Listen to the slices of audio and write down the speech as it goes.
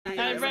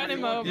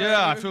him over.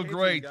 Yeah, I feel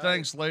great.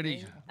 Thanks,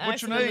 lady.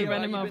 What's your name?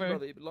 Ran him over.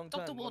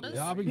 Dr. Waters.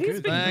 Yeah, I've been He's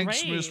good. been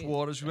Thanks, great. Miss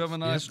Waters. You have a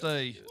nice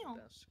day. Yeah,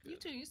 you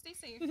too. You stay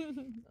safe. All right.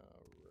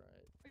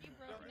 Are you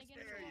broken again?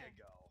 There you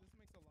go.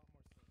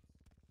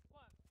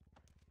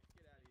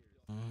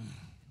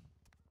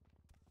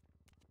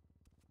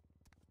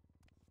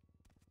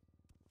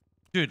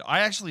 Dude, I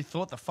actually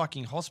thought the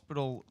fucking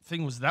hospital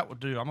thing was that would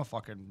do. I'm a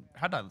fucking...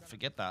 How'd I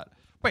forget that?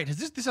 Wait, has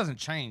this hasn't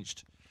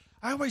changed.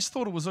 I always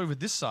thought it was over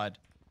this side.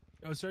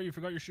 Oh, sir, you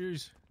forgot your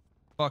shoes.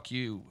 Fuck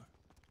you.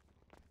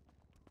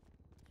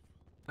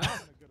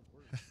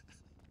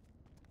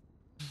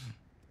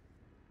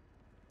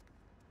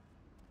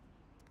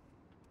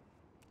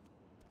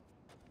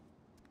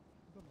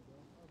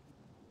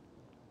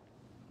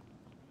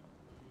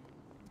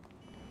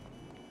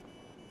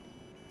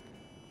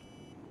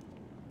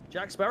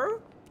 Jack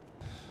Sparrow?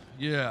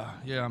 Yeah,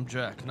 I'm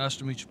Jack. Nice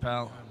to meet you,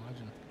 pal. I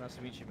imagine. Nice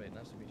to meet you, mate.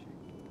 Nice to meet you.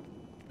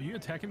 Are you a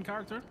Tekken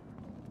character?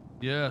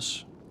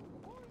 Yes.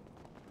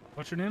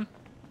 What's your name?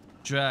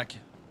 Jack.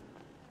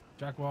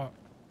 Jack what?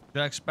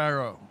 Jack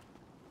Sparrow.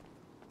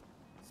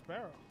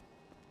 Sparrow.